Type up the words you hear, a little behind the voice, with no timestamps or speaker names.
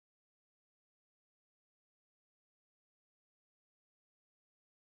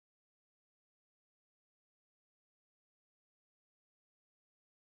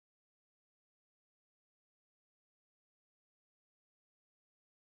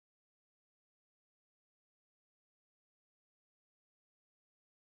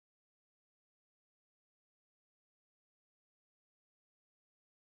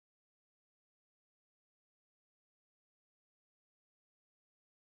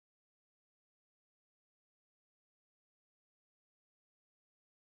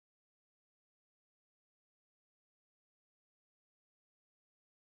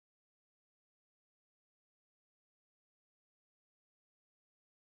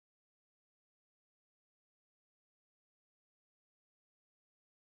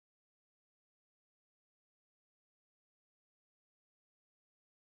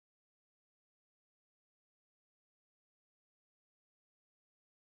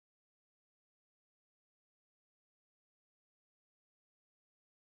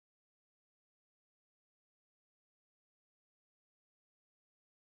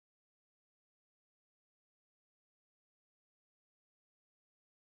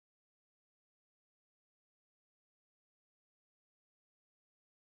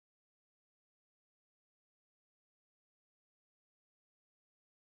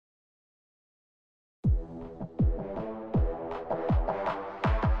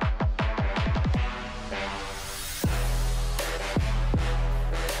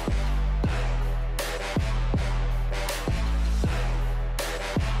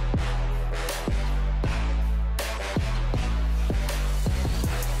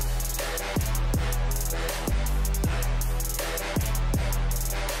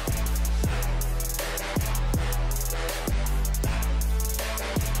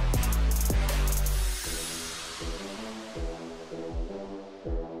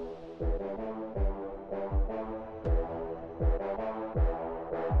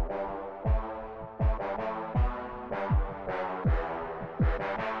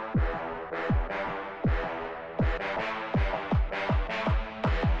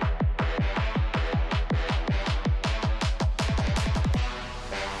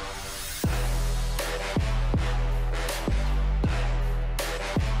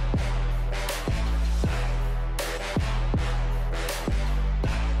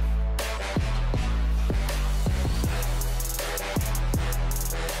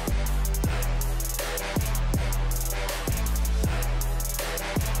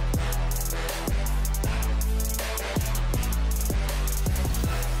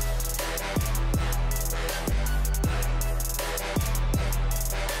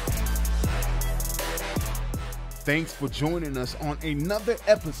Thanks for joining us on another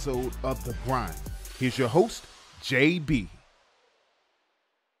episode of The Grind. Here's your host, JB.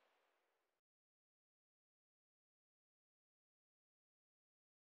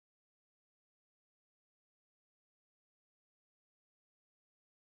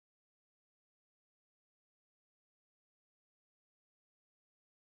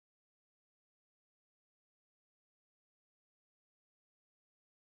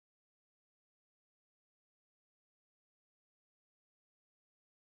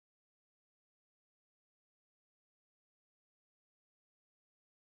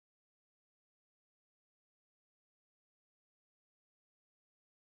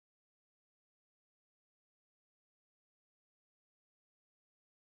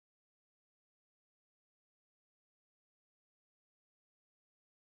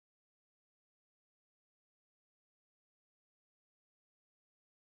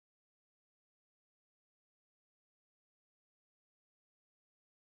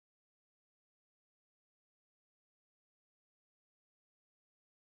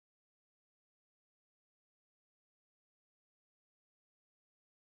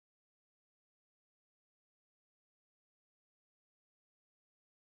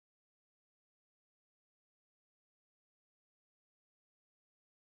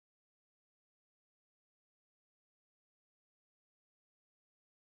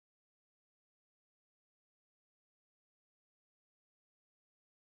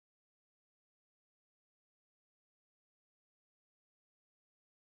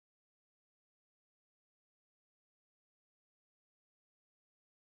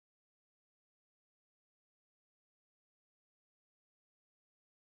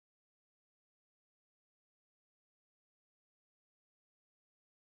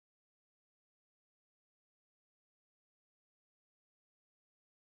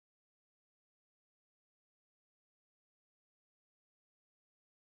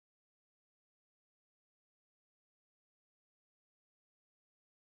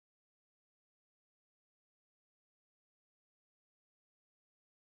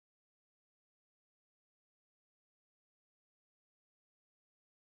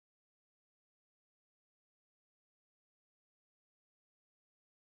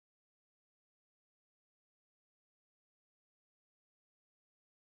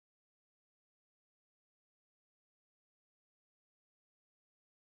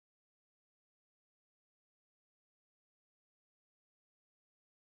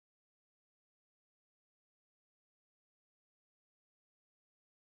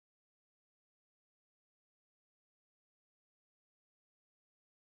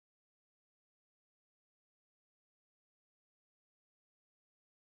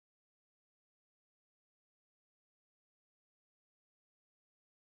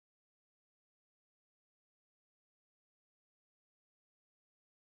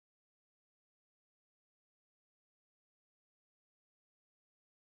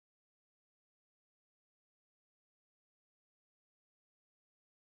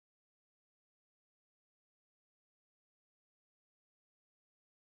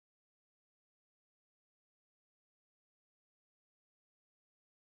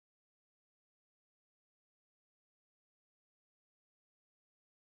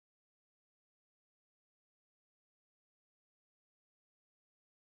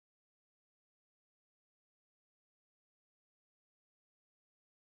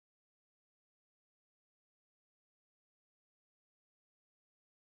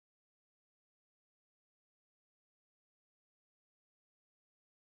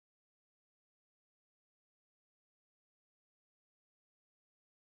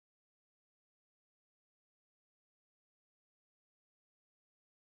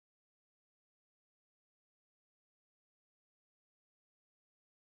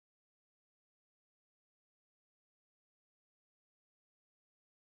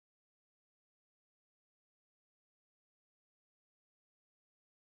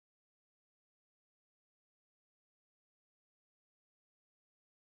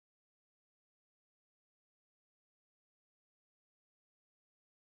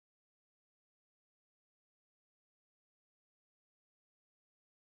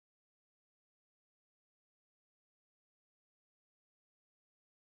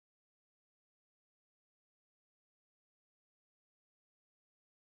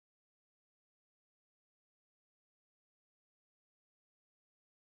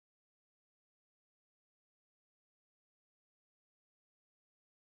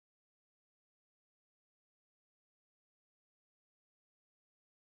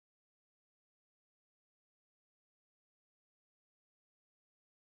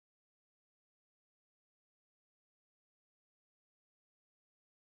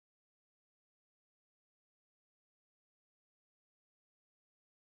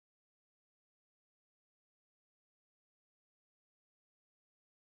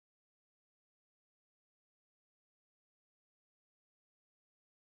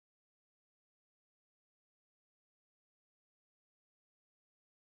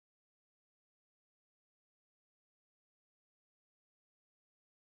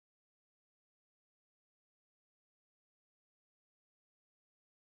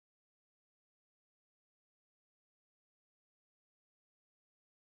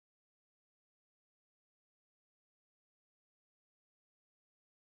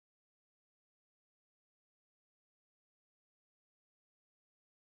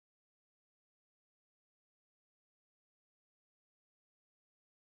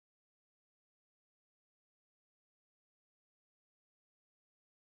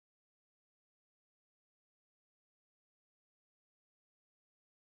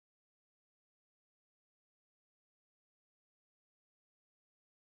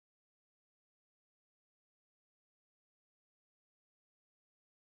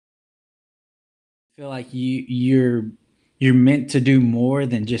 Feel like you're meant to do more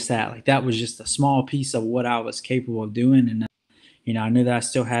than just that. Like that was just a small piece of what I was capable of doing, and I knew that I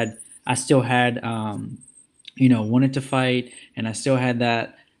still had wanted to fight, and I still had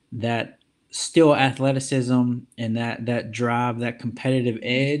that still athleticism and that drive, that competitive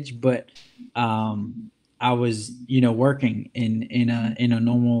edge, but um, I was working in a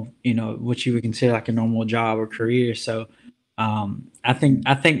normal what you would consider like a normal job or career. So I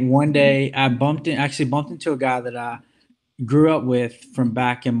think one day I actually bumped into a guy that I grew up with from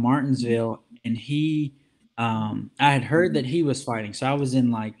back in Martinsville, and I had heard that he was fighting, so I was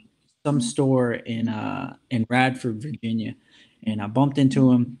in like some store in Radford, Virginia, and I bumped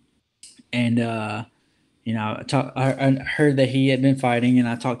into him, and I heard that he had been fighting, and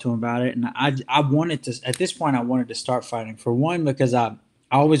I talked to him about it, and I wanted to at this point I wanted to start fighting for one because I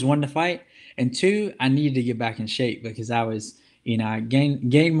always wanted to fight, and two I needed to get back in shape because I was I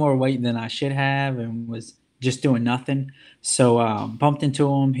gained more weight than I should have and was just doing nothing. So bumped into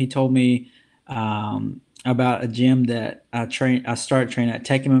him. He told me about a gym that I started training at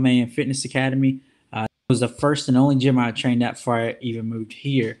Tech MMA and Fitness Academy. It was the first and only gym I trained at before I even moved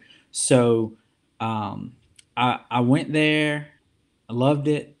here. So um, I went there. I loved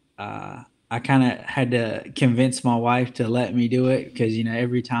it. I kind of had to convince my wife to let me do it because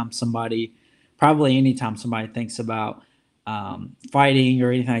every time probably anytime somebody thinks about fighting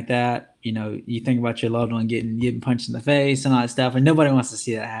or anything like that, you think about your loved one getting punched in the face and all that stuff, and nobody wants to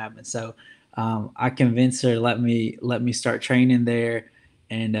see that happen. So I convinced her to let me start training there,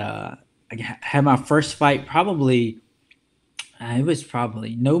 and I had my first fight probably it was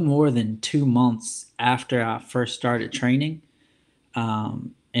probably no more than 2 months after I first started training,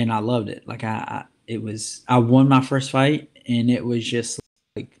 and I loved it. Like I won my first fight, and it was just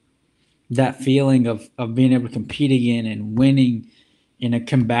like that feeling of being able to compete again and winning in a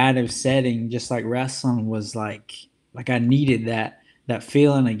combative setting, just like wrestling was like I needed that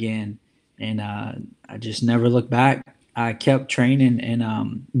feeling again, and I just never looked back. I kept training,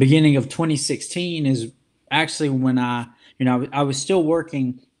 and beginning of 2016 is actually when I was still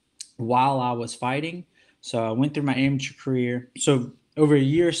working while I was fighting. So I went through my amateur career. So over a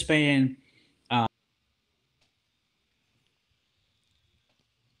year span,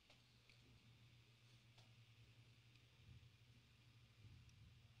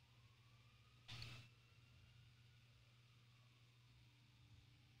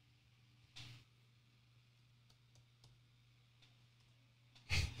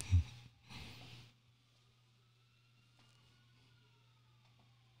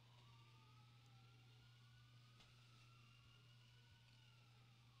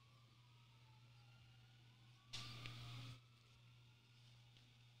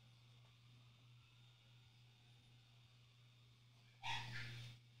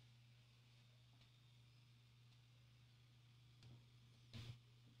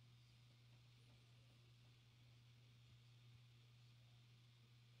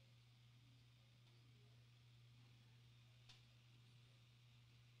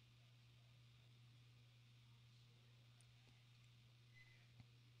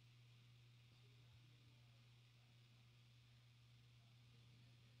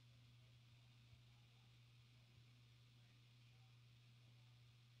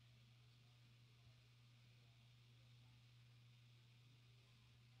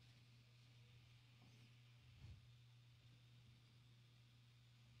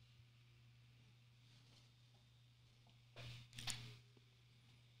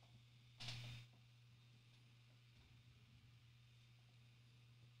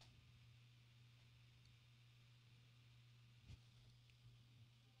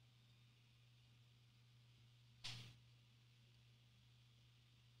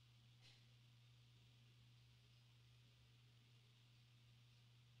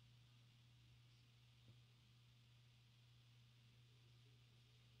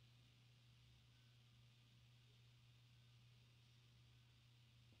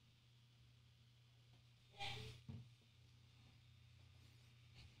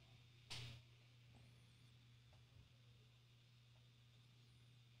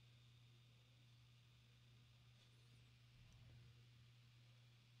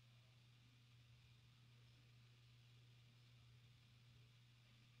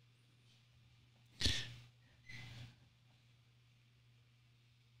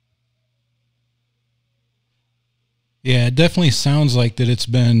 Yeah, it definitely sounds like that it's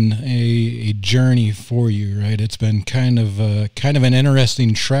been a journey for you, right? It's been kind of an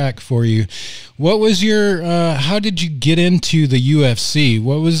interesting track for you. What was your how did you get into the UFC?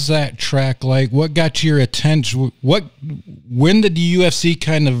 What was that track like? What got your attention? What when did the UFC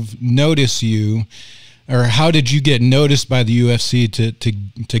kind of notice you? Or how did you get noticed by the UFC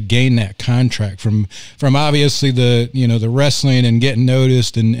to gain that contract from obviously the the wrestling and getting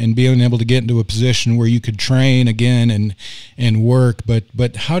noticed and being able to get into a position where you could train again and work,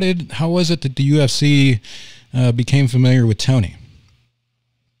 but how was it that the UFC became familiar with Tony?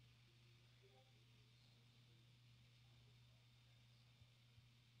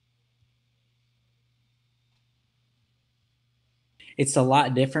 It's a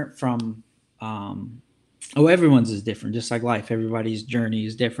lot different from um, oh, everyone's is different, just like life. Everybody's journey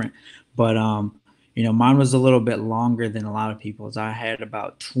is different. But mine was a little bit longer than a lot of people's. I had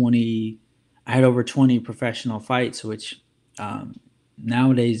over 20 professional fights, which um,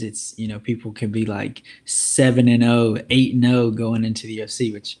 nowadays it's people can be like 7-0, 8-0 going into the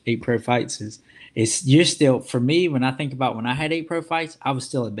UFC, which 8 pro fights is. It's you're still for me when I think about when I had 8 pro fights, I was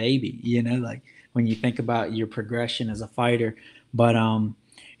still a baby. Like when you think about your progression as a fighter. But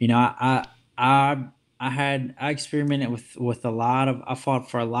you know, I I experimented with a lot of I fought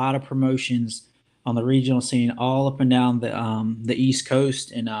for a lot of promotions on the regional scene all up and down the East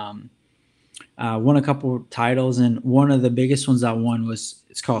Coast, and won a couple of titles. And one of the biggest ones I won was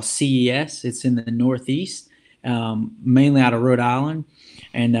it's called CES. It's in the Northeast, mainly out of Rhode Island.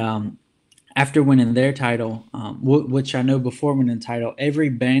 And after winning their title, which I know before winning the title, every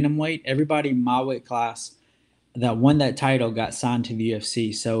bantamweight, everybody in my weight class that won that title got signed to the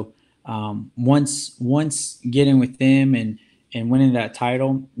UFC. So once getting with them and winning that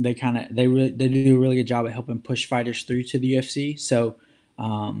title, they do a really good job at helping push fighters through to the UFC. So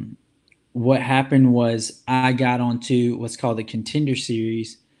what happened was I got onto what's called the Contender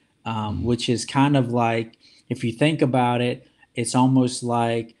Series, which is kind of like, if you think about it, it's almost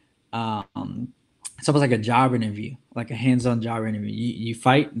like it's almost like a job interview, like a hands-on job interview. You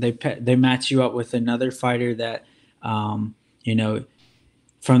fight, they match you up with another fighter that you know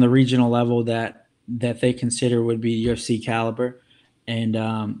from the regional level that they consider would be UFC caliber, and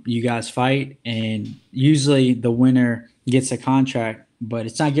you guys fight, and usually the winner gets a contract, but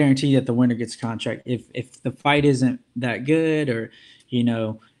it's not guaranteed that the winner gets a contract. If the fight isn't that good, or you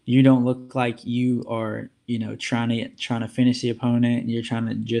don't look like you are trying to finish the opponent, and you're trying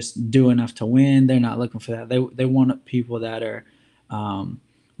to just do enough to win, they're not looking for that. They want people that are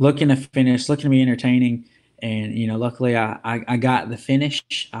looking to finish, looking to be entertaining. And luckily I got the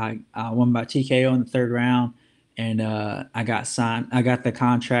finish. I won by TKO in the third round, and I got signed. I got the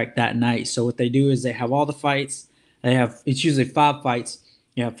contract that night. So what they do is they have all the fights. It's usually 5 fights.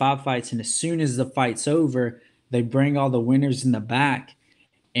 You have 5 fights, and as soon as the fight's over, they bring all the winners in the back,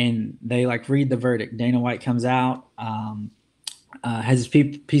 and they like read the verdict. Dana White comes out, has his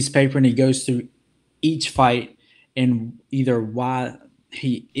piece of paper, and he goes through each fight and either why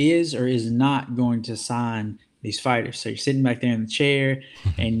he is or is not going to sign these fighters. So you're sitting back there in the chair,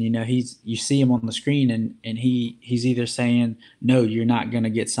 and you see him on the screen, and he's either saying, no, you're not going to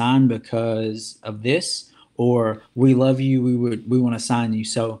get signed because of this, or we love you, we want to sign you.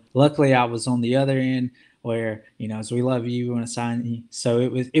 So luckily I was on the other end where as we love you, we want to sign you. So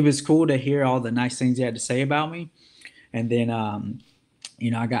it was cool to hear all the nice things he had to say about me. And then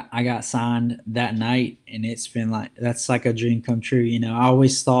I got signed that night, and it's been like, that's like a dream come true. I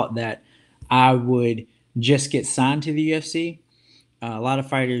always thought that I would just get signed to the UFC. A lot of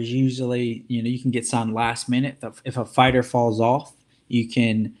fighters usually, you can get signed last minute. If a fighter falls off, you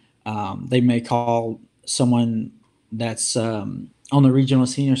can, they may call someone that's on the regional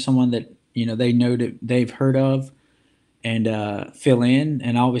scene, or someone that they know that they've heard of, and fill in.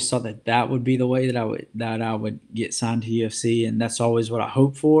 And I always thought that would be the way that I would get signed to UFC, and that's always what I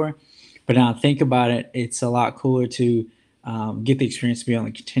hope for. But now I think about it, it's a lot cooler to get the experience to be on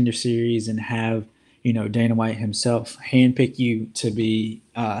the Contender Series and have Dana White himself handpick you to be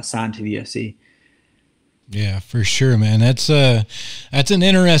signed to the UFC. Yeah, for sure, man. That's an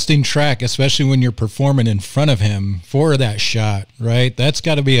interesting track, especially when you're performing in front of him for that shot, right? That's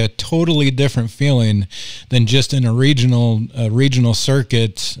got to be a totally different feeling than just in a regional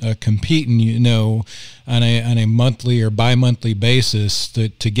circuit, competing, on a monthly or bi-monthly basis to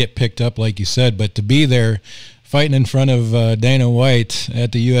get picked up, like you said. But to be there fighting in front of Dana White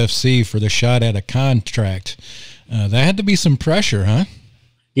at the UFC for the shot at a contract, that had to be some pressure, huh?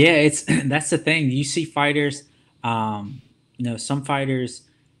 Yeah, that's the thing. You see fighters, some fighters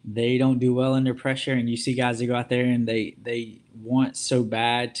they don't do well under pressure, and you see guys that go out there and they want so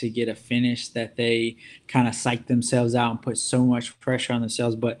bad to get a finish that they kind of psych themselves out and put so much pressure on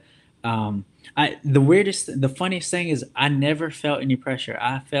themselves. But the funniest thing is I never felt any pressure.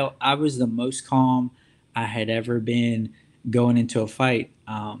 I felt I was the most calm I had ever been going into a fight.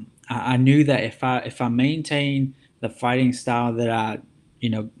 I knew that if I maintain the fighting style that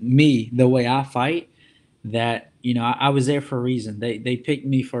the way I fight, that I was there for a reason. They picked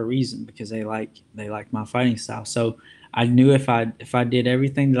me for a reason because they like my fighting style. So I knew if I did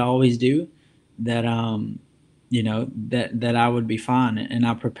everything that I always do, that that I would be fine. And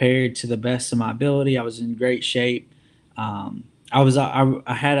I prepared to the best of my ability. I was in great shape. I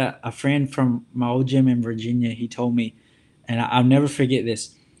had a friend from my old gym in Virginia. He told me, and I'll never forget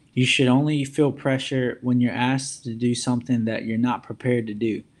this: you should only feel pressure when you're asked to do something that you're not prepared to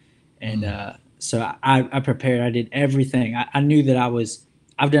do. And so I prepared. I did everything. I knew that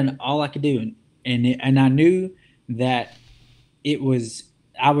I've done all I could do, and I knew that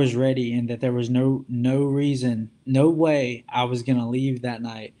I was ready, and that there was no reason, no way I was gonna leave that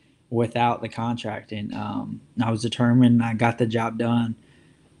night without the contract. And I was determined. I got the job done.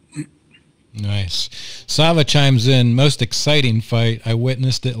 Nice. Sava chimes in. Most exciting fight. I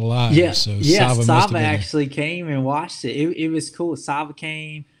witnessed it live. Yeah, So yeah. Sava actually came and watched it. It was cool. Sava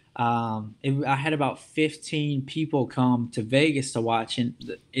came. I had about 15 people come to Vegas to watch, and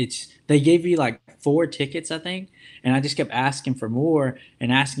they gave you like 4 tickets, I think, and I just kept asking for more.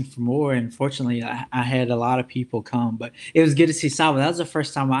 And fortunately, I had a lot of people come. But it was good to see Sava. That was the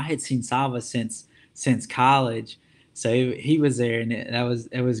first time I had seen Sava since college. So he was there, and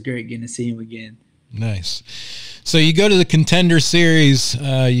it was great getting to see him again. Nice. So you go to the Contender Series,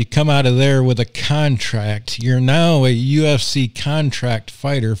 you come out of there with a contract. You're now a UFC contract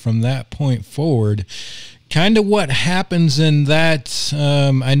fighter from that point forward. Kind of what happens in that,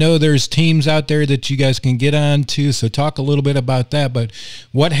 I know there's teams out there that you guys can get on to, so talk a little bit about that, but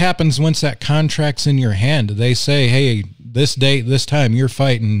what happens once that contract's in your hand? Do they say, hey, this date, this time, you're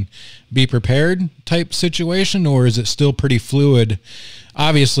fighting, be prepared type situation, or is it still pretty fluid?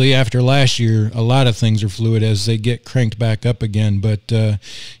 Obviously, after last year, a lot of things are fluid as they get cranked back up again, but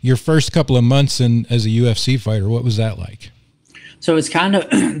your first couple of months as a UFC fighter, what was that like? So it's kind of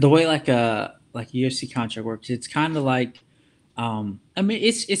the way like a UFC contract works. It's kind of like,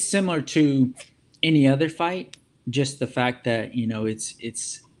 it's similar to any other fight, just the fact that,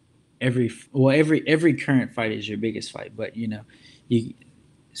 it's every current fight is your biggest fight, but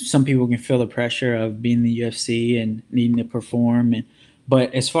some people can feel the pressure of being in the UFC and needing to perform.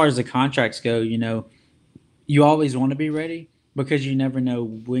 But as far as the contracts go, you always want to be ready, because you never know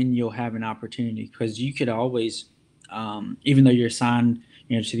when you'll have an opportunity, because you could always, even though you're signed,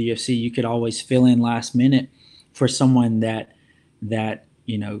 to the UFC, you could always fill in last minute for someone that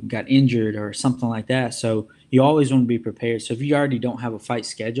got injured or something like that. So you always want to be prepared. So if you already don't have a fight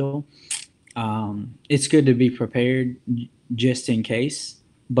schedule, it's good to be prepared just in case.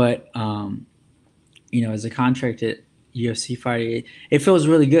 But as a contracted UFC fighter, it feels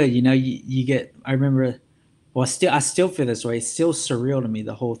really good. You get. I remember. Well, I still feel this way. It's still surreal to me,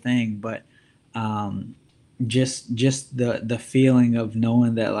 the whole thing. But just the feeling of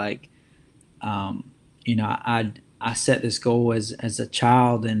knowing that, like, I set this goal as a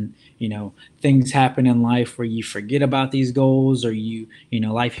child, and things happen in life where you forget about these goals, or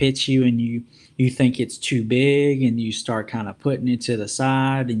life hits you and you think it's too big, and you start kind of putting it to the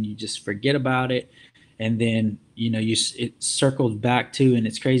side and you just forget about it. And then it circles back to, and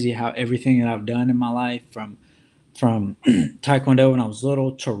it's crazy how everything that I've done in my life, from Taekwondo when I was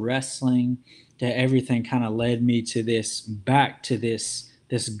little to wrestling, to everything, kind of led me to this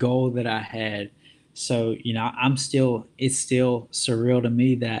goal that I had. So, it's still surreal to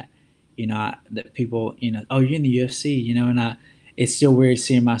me that, that people, oh, you're in the UFC, and it's still weird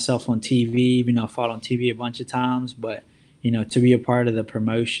seeing myself on TV, even though I fought on TV a bunch of times, but, to be a part of the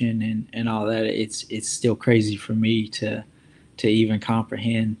promotion and all that, it's still crazy for me to even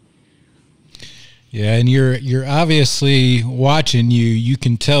comprehend. Yeah, and you're obviously watching you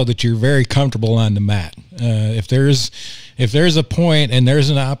can tell that you're very comfortable on the mat. If there's a point and there's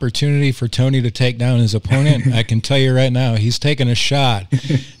an opportunity for Tony to take down his opponent, I can tell you right now, he's taking a shot,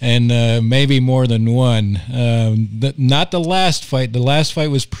 and maybe more than one. Not the last fight. The last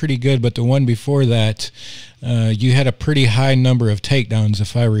fight was pretty good, but the one before that, you had a pretty high number of takedowns,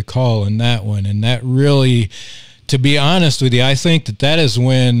 if I recall, in that one, and that really... To be honest with you, I think that is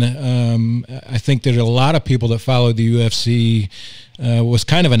when I think that a lot of people that follow the UFC was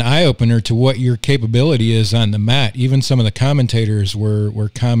kind of an eye-opener to what your capability is on the mat. Even some of the commentators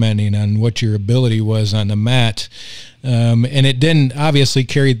were commenting on what your ability was on the mat. and it didn't obviously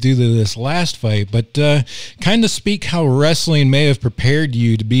carry through to this last fight, but kind of speak how wrestling may have prepared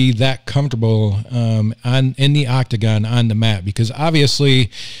you to be that comfortable in the octagon on the mat, because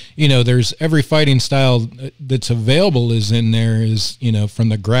obviously, you know, there's every fighting style that's available is in there, is, you know, from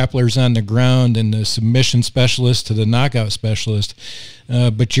the grapplers on the ground and the submission specialist to the knockout specialist.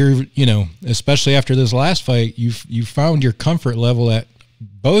 But you're, you know, especially after this last fight, you found your comfort level at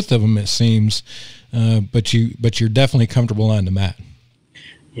both of them, it seems. But you're definitely comfortable on the mat.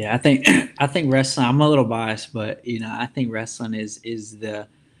 Yeah, I think wrestling. I'm a little biased, but you know, I think wrestling is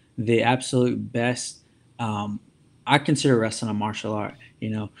the absolute best. I consider wrestling a martial art. You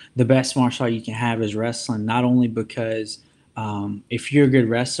know, the best martial art you can have is wrestling. Not only because if you're a good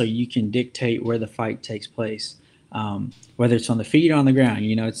wrestler, you can dictate where the fight takes place, whether it's on the feet or on the ground.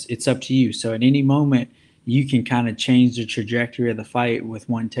 You know, it's up to you. So at any moment, you can kind of change the trajectory of the fight with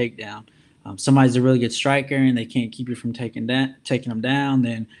one takedown. Somebody's a really good striker and they can't keep you from taking them down,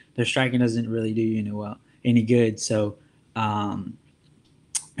 then their striking doesn't really do you any good. So, and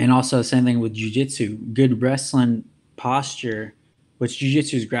also the same thing with jiu-jitsu. Good wrestling posture, which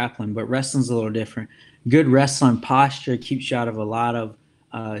jiu-jitsu is grappling, but wrestling's a little different. Good wrestling posture keeps you out of a lot of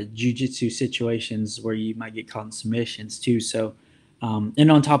jiu-jitsu situations where you might get caught in submissions too. So,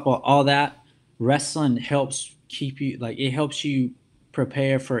 and on top of all that, wrestling helps it helps you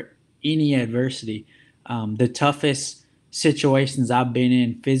prepare for any adversity. The toughest situations I've been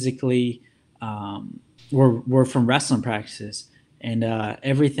in physically were from wrestling practices, and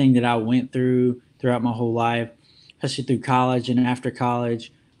everything that I went through throughout my whole life, especially through college and after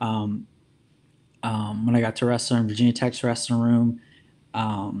college. When I got to wrestle in Virginia Tech's wrestling room,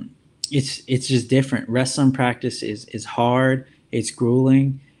 it's just different. Wrestling practice is hard, it's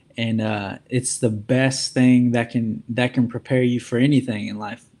grueling, and it's the best thing that can prepare you for anything in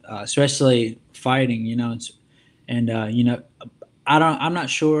life. Especially fighting, you know, you know, I'm not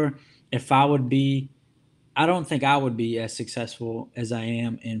sure if I don't think I would be as successful as I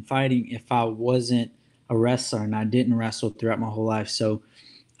am in fighting if I wasn't a wrestler and I didn't wrestle throughout my whole life. So,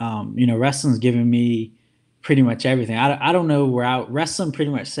 you know, wrestling's given me pretty much everything. I don't know wrestling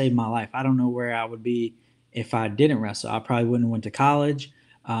pretty much saved my life. I don't know where I would be if I didn't wrestle. I probably wouldn't have went to college.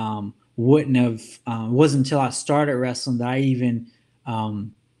 Wouldn't have, wasn't until I started wrestling that I even,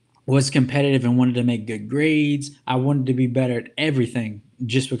 was competitive and wanted to make good grades. I wanted to be better at everything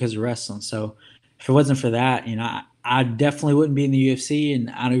just because of wrestling. So if it wasn't for that, you know, I definitely wouldn't be in the UFC,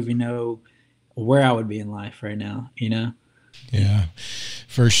 and I don't even know where I would be in life right now, you know? Yeah,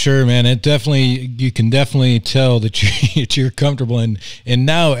 for sure, man. You can definitely tell that you're comfortable in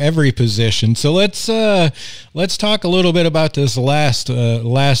now every position. So let's talk a little bit about this last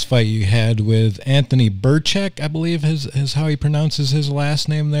fight you had with Anthony Berchak, I believe is how he pronounces his last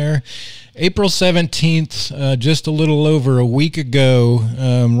name there. April 17th, just a little over a week ago,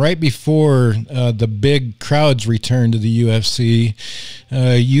 right before the big crowds returned to the UFC,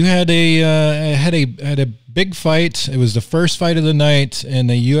 you had a big fight. It was the first fight of the night and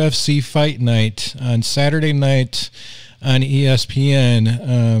a UFC fight night on Saturday night on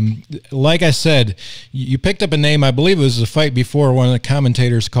ESPN. Like I said, you picked up a name. I believe it was the fight before one of the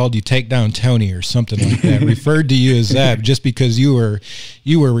commentators called you Takedown Tony or something like that, referred to you as that just because you were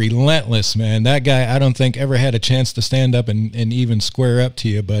relentless, man. That guy, I don't think ever had a chance to stand up and even square up to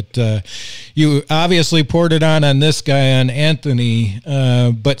you, but you obviously poured it on this guy, on Anthony.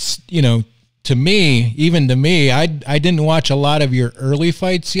 But, you know, even to me, I didn't watch a lot of your early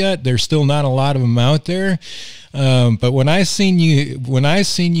fights yet. There's still not a lot of them out there. But when I seen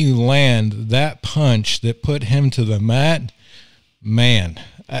you land that punch that put him to the mat, man,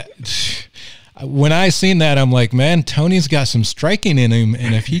 when I seen that, I'm like, man, Tony's got some striking in him.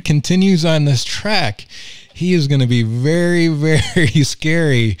 And if he continues on this track, he is going to be very, very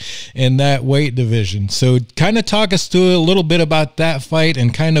scary in that weight division. So kind of talk us through a little bit about that fight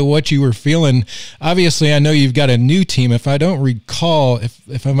and kind of what you were feeling. Obviously, I know you've got a new team. If I don't recall,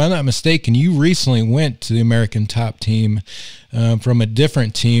 if I'm not mistaken, you recently went to the American Top Team from a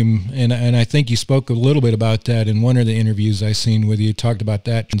different team, and I think you spoke a little bit about that in one of the interviews I seen with you. Talked about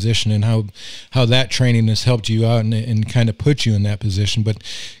that transition and how that training has helped you out and kind of put you in that position. But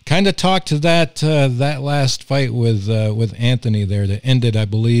kind of talk to that last fight with Anthony there that ended, I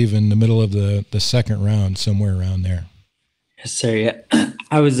believe, in the middle of the second round, somewhere around there. Yes, sir. Yeah,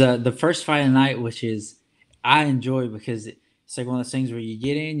 I was the first fight of the night, which is I enjoy because it's like one of those things where you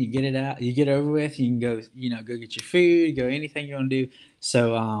get in, you get it out, you get it over with, you can go, go get your food, go anything you want to do.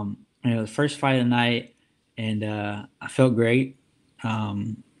 So, the first fight of the night, and I felt great.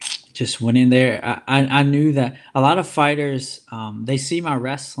 Just went in there. I knew that a lot of fighters, they see my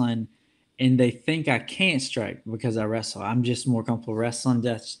wrestling and they think I can't strike because I wrestle. I'm just more comfortable wrestling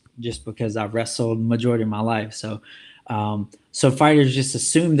just because I've wrestled majority of my life. So, so fighters just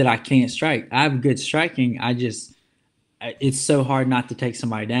assume that I can't strike. I have good striking. It's so hard not to take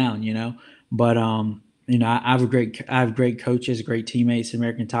somebody down, you know. But I have great coaches, great teammates,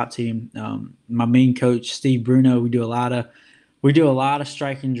 American Top Team. My main coach, Steve Bruno, we do a lot of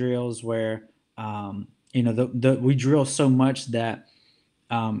striking drills where we drill so much that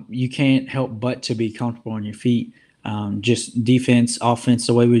you can't help but to be comfortable on your feet. Just defense, offense,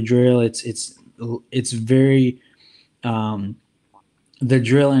 the way we drill, it's very the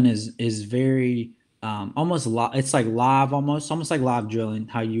drilling is very almost it's like live, almost like live drilling,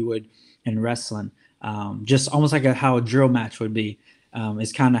 how you would in wrestling. Just almost like how a drill match would be.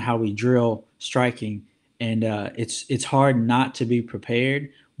 It's kind of how we drill striking, and it's hard not to be prepared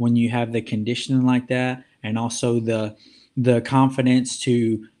when you have the conditioning like that, and also the confidence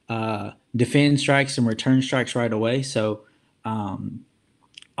to defend strikes and return strikes right away. So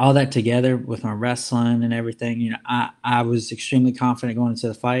all that together with my wrestling and everything, I was extremely confident going into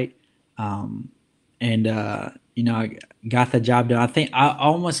the fight, and I got the job done. I think I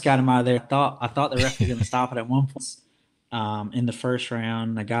almost got him out of there. I thought the ref was going to stop it at one point in the first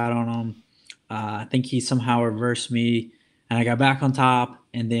round. I got on him. I think he somehow reversed me, and I got back on top.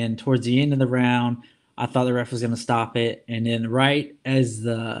 And then towards the end of the round, I thought the ref was going to stop it. And then right as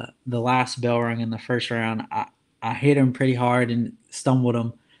the last bell rang in the first round, I hit him pretty hard and stumbled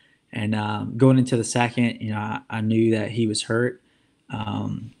him. And going into the second, I knew that he was hurt.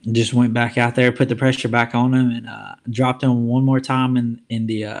 Just went back out there, put the pressure back on him, and dropped him one more time in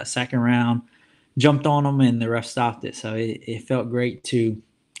the second round. Jumped on him, and the ref stopped it. So it felt great to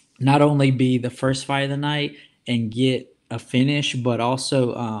not only be the first fight of the night and get a finish, but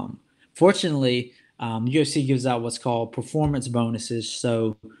also, fortunately, UFC gives out what's called performance bonuses.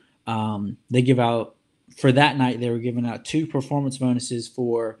 So they give out, for that night, they were giving out 2 performance bonuses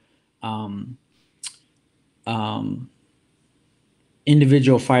for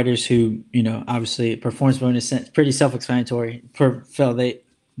individual fighters who, obviously performance bonus, pretty self-explanatory.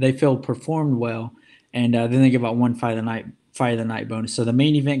 They feel performed well, and then they give out 1 fight of the night bonus. So the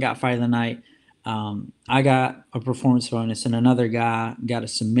main event got fight of the night. I got a performance bonus, and another guy got a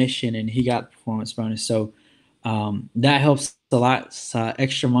submission, and he got a performance bonus. So that helps a lot.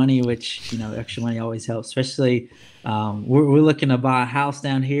 Extra money, which extra money always helps, especially we're looking to buy a house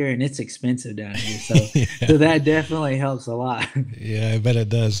down here, and it's expensive down here. So Yeah. So that definitely helps a lot. Yeah, I bet it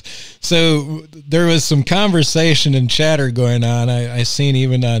does. So there was some conversation and chatter going on. I seen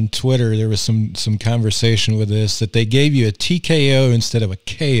even on Twitter there was some conversation with this, that they gave you a TKO instead of a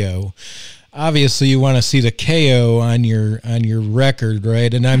KO. Obviously, you want to see the KO on your record,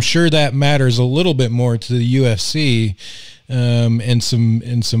 right? And I'm sure that matters a little bit more to the UFC, and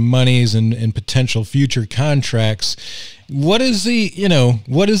some monies and potential future contracts. What is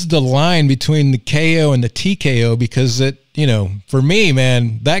the line between the KO and the TKO? Because for me,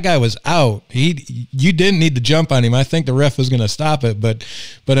 man, that guy was out. You didn't need to jump on him. I think the ref was going to stop it, but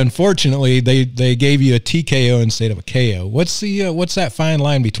unfortunately, they gave you a TKO instead of a KO. What's that fine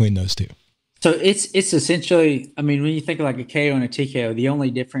line between those two? So it's essentially, when you think of like a KO and a TKO, the only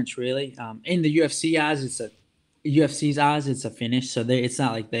difference really, in the UFC's eyes, it's a finish. So it's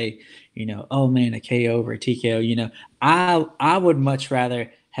not like they, oh man, a KO over a TKO. I would much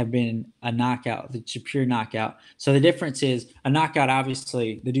rather have been a knockout, the pure knockout. So the difference is a knockout,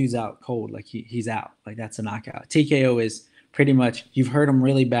 obviously the dude's out cold, like he's out, like that's a knockout. TKO is pretty much, you've hurt him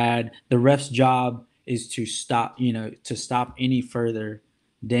really bad. The ref's job is to stop any further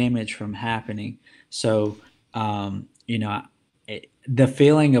damage from happening. So the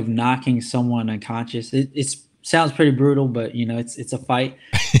feeling of knocking someone unconscious, it sounds pretty brutal, but it's a fight.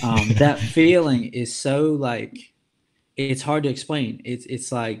 That feeling is so, like, it's hard to explain.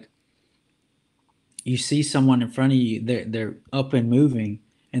 It's like you see someone in front of you, they're up and moving,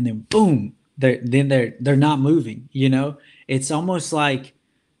 and then boom, they're not moving. It's almost like,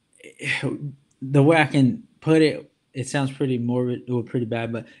 the way I can put it, it sounds pretty morbid or pretty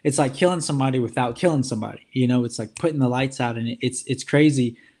bad, but it's like killing somebody without killing somebody. It's like putting the lights out, and it's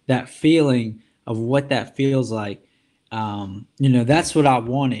crazy, that feeling of what that feels like. That's what I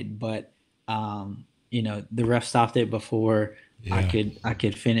wanted, but the ref stopped it before I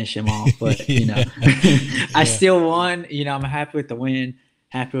could finish him off. But I still won. I'm happy with the win,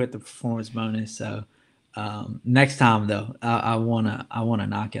 happy with the performance bonus. So next time though, I want a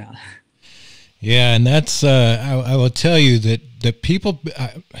knockout. Yeah, and that's I will tell you that that people,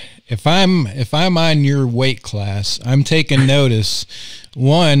 if I'm on your weight class, I'm taking notice.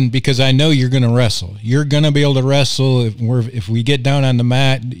 One, because I know you're going to wrestle. You're going to be able to wrestle. If we get down on the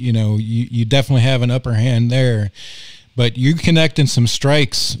mat, you definitely have an upper hand there. But you connecting some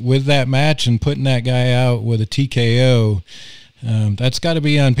strikes with that match and putting that guy out with a TKO, that's got to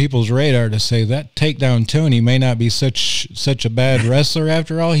be on people's radar to say that takedown Tony may not be such a bad wrestler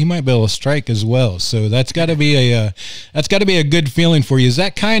after all. He might be able to strike as well. So that's got to be a good feeling for you. Is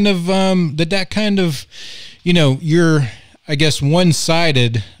that kind of you're, I guess,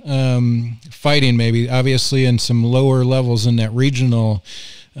 one-sided fighting, maybe obviously in some lower levels in that regional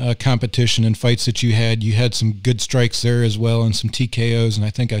competition and fights that you had some good strikes there as well, and some TKOs, and I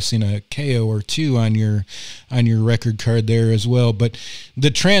think I've seen a KO or two on your record card there as well. But the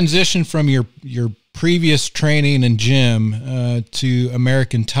transition from your previous training and gym to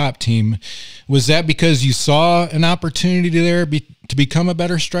American Top Team, was that because you saw an opportunity there to become a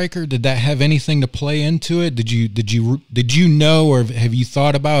better striker? Did that have anything to play into it? Did you know, or have you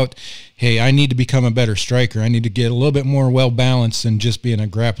thought about, hey, I need to become a better striker. I need to get a little bit more well-balanced than just being a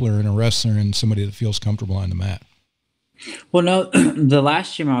grappler and a wrestler and somebody that feels comfortable on the mat? Well, no, the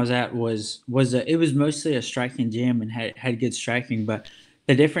last gym I was at was it was mostly a striking gym and had good striking, but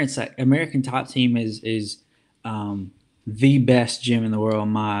the difference, like, American Top Team is the best gym in the world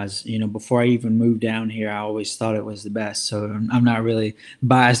in my eyes. Before I even moved down here, I always thought it was the best. So I'm not really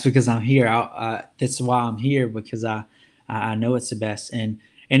biased because I'm here. That's why I'm here, because I know it's the best. And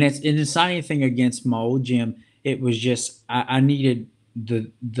it's not anything against my old gym. It was just I needed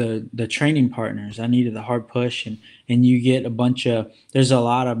the training partners. I needed the hard push, and you get there's a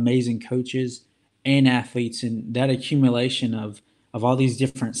lot of amazing coaches and athletes, and that accumulation of all these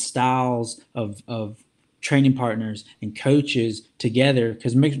different styles of training partners and coaches together,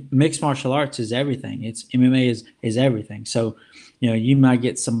 because mixed martial arts is everything. It's MMA is everything. So, you might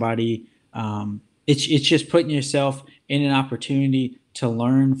get somebody, it's just putting yourself in an opportunity to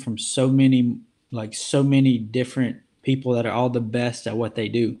learn from so many different people that are all the best at what they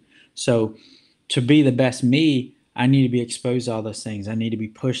do. So to be the best me, I need to be exposed to all those things. I need to be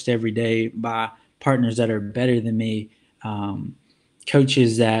pushed every day by partners that are better than me,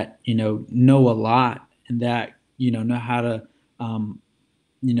 coaches that, know a lot and that, know how to,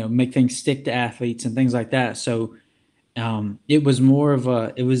 make things stick to athletes and things like that. So it was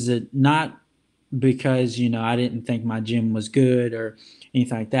not because, I didn't think my gym was good or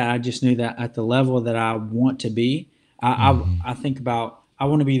anything like that. I just knew that at the level that I want to be, I think about, I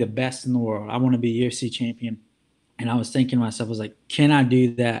want to be the best in the world. I want to be a UFC champion. And I was thinking to myself, I was like, can I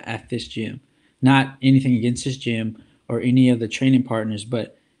do that at this gym? Not anything against this gym or any of the training partners,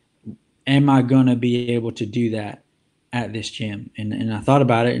 but am I going to be able to do that at this gym? And I thought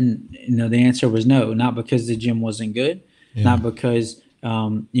about it, and the answer was no. Not because the gym wasn't good, not because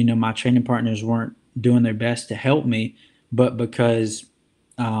my training partners weren't doing their best to help me, but because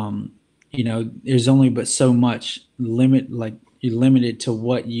there's only but so much you're limited to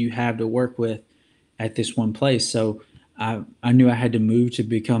what you have to work with at this one place. So I knew I had to move to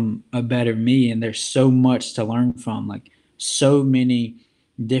become a better me, and there's so much to learn from, like so many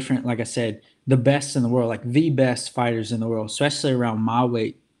different, like I said, the best in the world, like the best fighters in the world, especially around my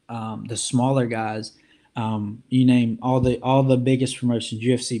weight, the smaller guys. You name all the biggest promotions,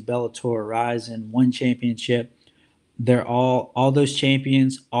 UFC, Bellator, Rizin, One Championship. They're all those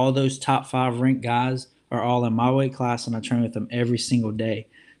champions, all those top 5 ranked guys are all in my weight class, and I train with them every single day.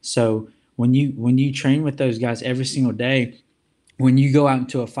 So when you train with those guys every single day, when you go out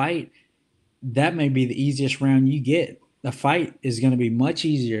into a fight, that may be the easiest round you get. The fight is going to be much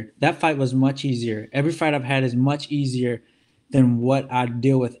easier. That fight was much easier. Every fight I've had is much easier than what I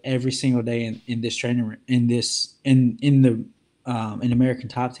deal with every single day in this training room, in American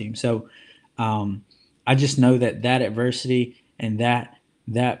Top Team. So I just know that adversity and that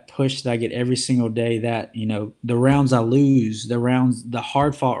push that I get every single day, that, the rounds I lose, the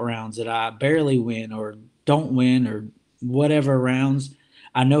hard fought rounds that I barely win or don't win or whatever rounds,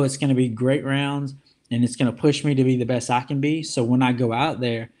 I know it's going to be great rounds, and it's going to push me to be the best I can be. So when I go out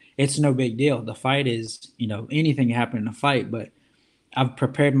there, it's no big deal. The fight is, anything can happen in a fight, but I've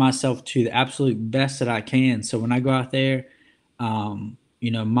prepared myself to the absolute best that I can. So when I go out there,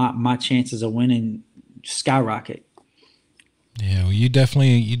 my chances of winning skyrocket. Yeah, well, you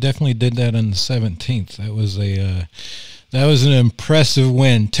definitely did that on the 17th. That was an impressive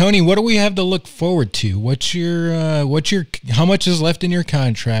win. Tony, what do we have to look forward to? How much is left in your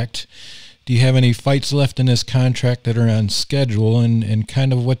contract? Do you have any fights left in this contract that are on schedule, and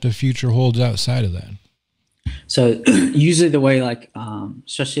kind of what the future holds outside of that? So usually the way,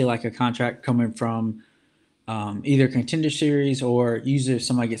 especially like a contract coming from either contender series or usually if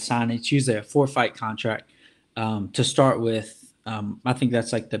somebody gets signed, it's usually a 4-fight contract to start with. I think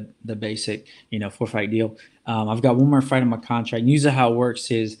that's like the basic, 4-fight deal. I've got one more fight on my contract. And usually how it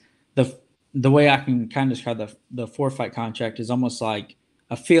works is the the way I can kind of describe the 4-fight contract is almost like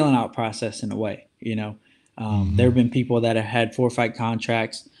a feeling out process in a way. There have been people that have had 4-fight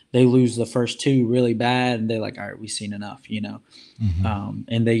contracts. They lose the first two really bad, and they're like, "All right, we've seen enough,"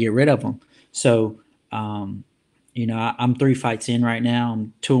 and they get rid of them. So, I'm 3 fights in right now.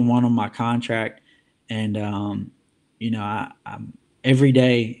 I'm 2-1 on my contract, and I'm every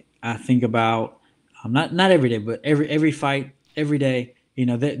day I think about not every day, but every fight, every day.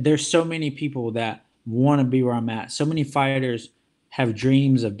 There's so many people that want to be where I'm at. So many fighters have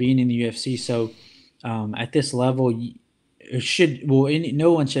dreams of being in the UFC. So at this level,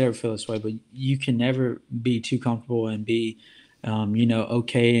 no one should ever feel this way, but you can never be too comfortable and be,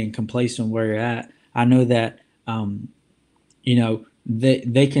 okay and complacent where you're at. I know that,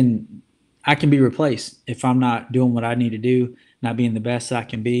 I can be replaced if I'm not doing what I need to do, not being the best that I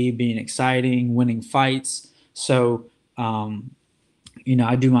can be, being exciting, winning fights. So,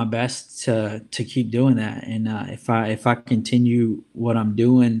 I do my best to keep doing that. And if I continue what I'm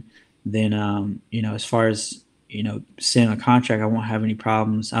doing, then as far as staying on a contract, I won't have any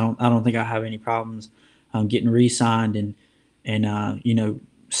problems. I don't think I have any problems getting re-signed and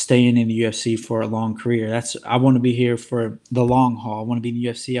staying in the UFC for a long career. I want to be here for the long haul. I want to be in the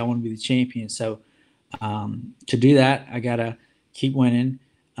UFC. I want to be the champion. So to do that, I gotta keep winning,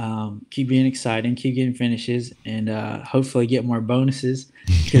 keep being exciting, keep getting finishes, and hopefully get more bonuses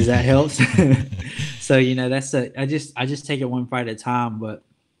because that helps. So I just take it one fight at a time. But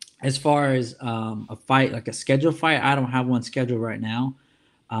as far as a fight, like a scheduled fight, I don't have one scheduled right now.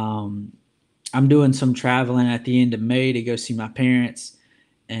 I'm doing some traveling at the end of May to go see my parents,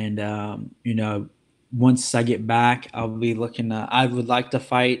 and once I get back, I'll be looking. I would like to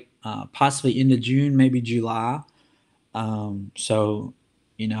fight possibly into June, maybe July. So,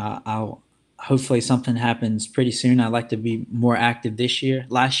 I'll hopefully something happens pretty soon. I'd like to be more active this year.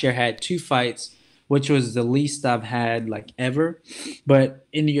 Last year I had 2 fights, which was the least I've had like ever. But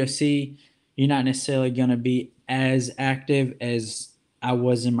in the UFC, you're not necessarily going to be as active as I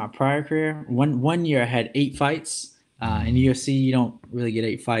was in my prior career. One year I had 8 fights. In the UFC, you don't really get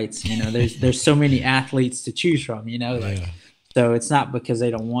 8 fights. There's so many athletes to choose from. Yeah. So it's not because they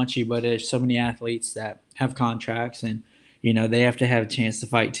don't want you, but there's so many athletes that have contracts and, they have to have a chance to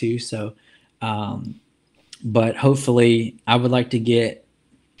fight too. So, but hopefully I would like to get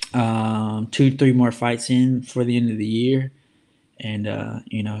 2-3 more fights in for the end of the year and,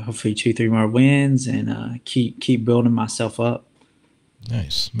 hopefully 2-3 more wins and keep building myself up.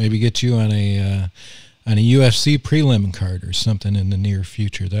 Nice. Maybe get you on a UFC prelim card or something in the near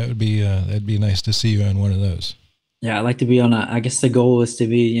future. That'd be nice to see you on one of those. Yeah, I'd like to be I guess the goal is to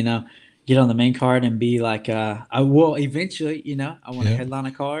be, get on the main card and be like, I will eventually, I want to headline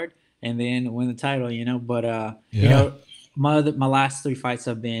a card and then win the title, but, my last 3 fights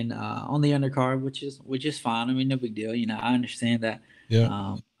have been, on the undercard, which is fine. I mean, no big deal. I understand that,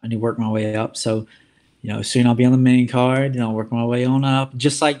 I need to work my way up. So, soon I'll be on the main card, work my way on up.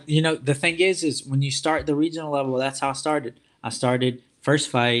 Just like, the thing is when you start the regional level, that's how I started. I started first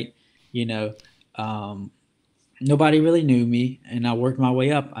fight, nobody really knew me, and I worked my way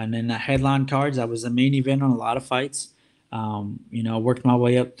up. And then the headline cards, I was the main event on a lot of fights. I worked my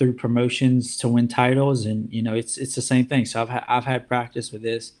way up through promotions to win titles, and it's the same thing. So I've had practice with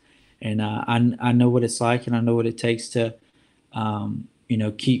this, and I know what it's like, and I know what it takes to,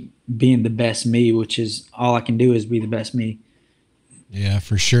 keep being the best me, which is all I can do is be the best me. Yeah,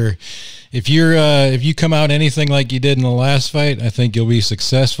 for sure. If you come out anything like you did in the last fight, I think you'll be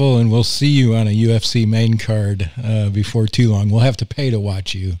successful, and we'll see you on a UFC main card before too long. We'll have to pay to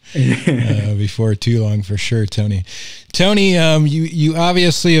watch you before too long for sure, Tony. Tony, you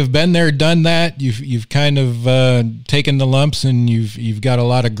obviously have been there, done that. You've kind of taken the lumps, and you've got a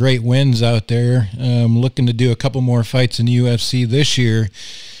lot of great wins out there. Looking to do a couple more fights in the UFC this year.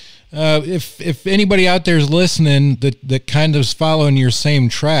 If anybody out there is listening that kind of is following your same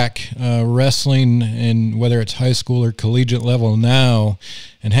track, wrestling, and whether it's high school or collegiate level now,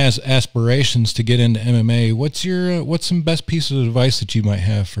 and has aspirations to get into MMA, what's some best pieces of advice that you might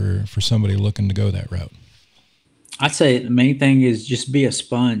have for somebody looking to go that route? I'd say the main thing is just be a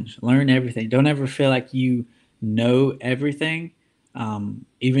sponge, learn everything. Don't ever feel like you know everything,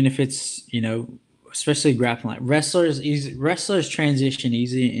 even if it's especially grappling. Like wrestlers transition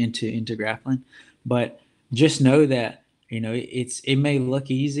easy into grappling, but just know that it may look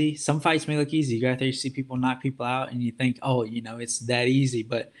easy. Some fights may look easy. You go out there, you see people knock people out, and you think, oh, it's that easy,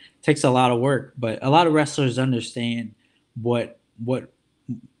 but it takes a lot of work. But a lot of wrestlers understand what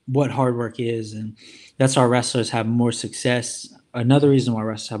hard work is, and that's why wrestlers have more success. Another reason why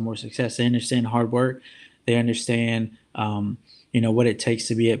wrestlers have more success, they understand hard work. They understand, what it takes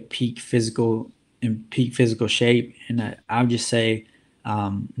to be at peak physical shape. And I would just say,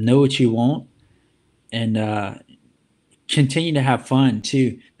 know what you want, and continue to have fun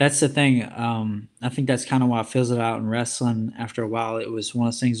too. That's the thing. I think that's kind of why I fizzled out in wrestling after a while. It was one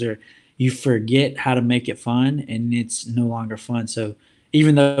of those things where you forget how to make it fun, and it's no longer fun. So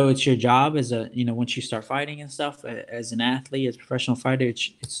even though it's your job once you start fighting and stuff, as an athlete, as a professional fighter,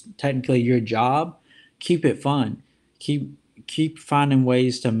 it's technically your job. Keep it fun. Keep finding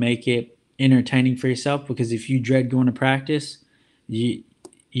ways to make it entertaining for yourself, because if you dread going to practice, you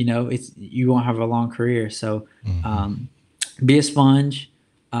won't have a long career. So be a sponge.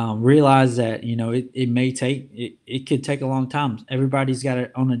 Realize that it could take a long time. Everybody's got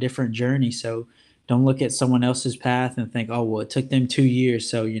it on a different journey. So don't look at someone else's path and think, oh, well, it took them 2 years,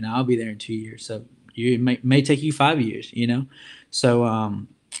 so I'll be there in 2 years. So it may take you 5 years. So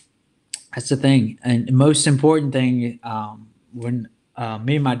that's the thing. And the most important thing, when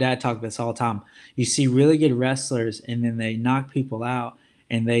me and my dad talk about this all the time, you see really good wrestlers and then they knock people out,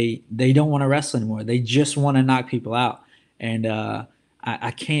 and they don't want to wrestle anymore. They just want to knock people out. And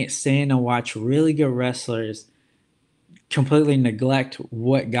I can't stand to watch really good wrestlers completely neglect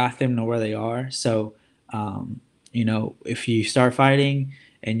what got them to where they are. So, if you start fighting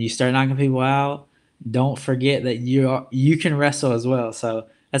and you start knocking people out, don't forget that you can wrestle as well. So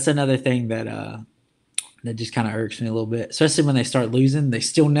that's another thing that just kind of irks me a little bit, especially when they start losing. They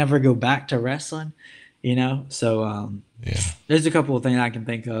still never go back to wrestling, So there's a couple of things I can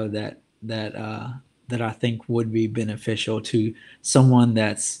think of that I think would be beneficial to someone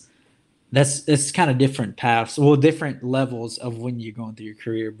that's kind of different paths, different levels of when you're going through your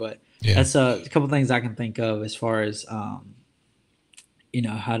career. But that's a couple of things I can think of as far as how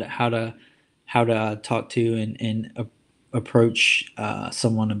to talk to and approach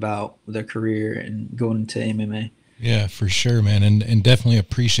someone about their career and going into MMA. Yeah, for sure, man. And definitely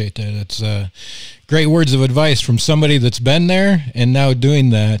appreciate that. It's great words of advice from somebody that's been there and now doing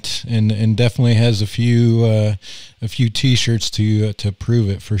that, and definitely has a few t-shirts to prove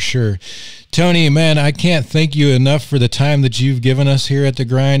it, for sure. Tony, man, I can't thank you enough for the time that you've given us here at The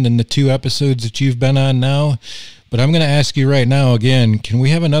Grind and the 2 episodes that you've been on now. But I'm going to ask you right now again, can we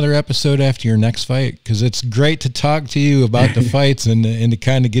have another episode after your next fight? Because it's great to talk to you about the fights and to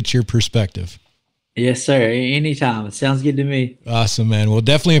kind of get your perspective. Yes, sir. Anytime. It sounds good to me. Awesome, man. Well,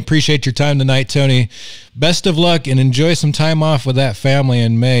 definitely appreciate your time tonight, Tony. Best of luck, and enjoy some time off with that family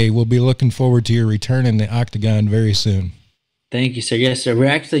in May. We'll be looking forward to your return in the octagon very soon. Thank you, sir. Yes, sir. We're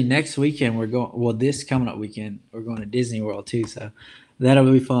actually next weekend, this coming up weekend, we're going to Disney World too. So that'll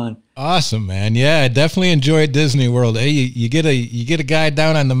be fun. Awesome, man. Yeah, I definitely enjoyed Disney World. Hey, you get a guy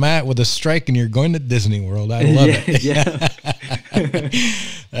down on the mat with a strike and you're going to Disney World. I love it. Yeah.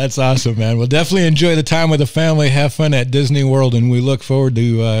 That's awesome, man. We'll definitely enjoy the time with the family, have fun at Disney World, and we look forward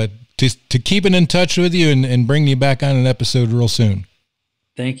to keeping in touch with you and bringing you back on an episode real soon.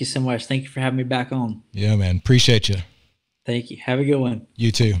 Thank you so much. Thank you for having me back on. Yeah, man. Appreciate you. Thank you. Have a good one.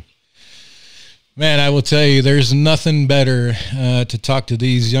 You too. Man, I will tell you, there's nothing better to talk to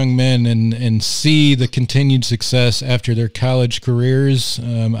these young men and see the continued success after their college careers.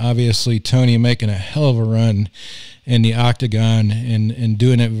 Obviously, Tony making a hell of a run in the octagon and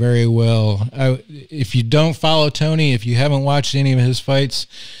doing it very well. If you don't follow Tony, if you haven't watched any of his fights,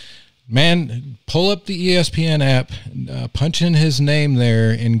 man, pull up the ESPN app, punch in his name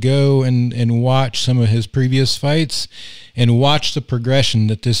there, and go and watch some of his previous fights and watch the progression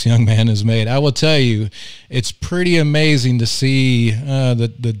that this young man has made. I will tell you, it's pretty amazing to see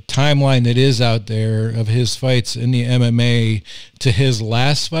the timeline that is out there of his fights in the MMA to his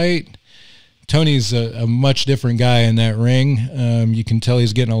last fight. Tony's a much different guy in that ring. You can tell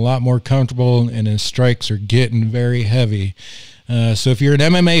he's getting a lot more comfortable, and his strikes are getting very heavy. So if you're an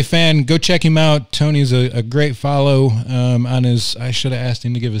MMA fan, go check him out. Tony's a great follow on his. I should have asked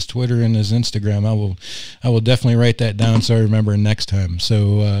him to give his Twitter and his Instagram. I will definitely write that down so I remember next time.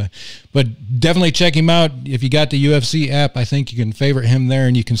 So, but definitely check him out. If you got the UFC app, I think you can favorite him there,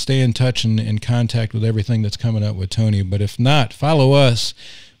 and you can stay in touch and in contact with everything that's coming up with Tony. But if not, follow us.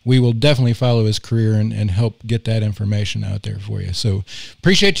 We will definitely follow his career and help get that information out there for you. So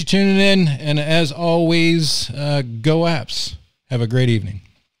appreciate you tuning in. And as always, go Apps. Have a great evening.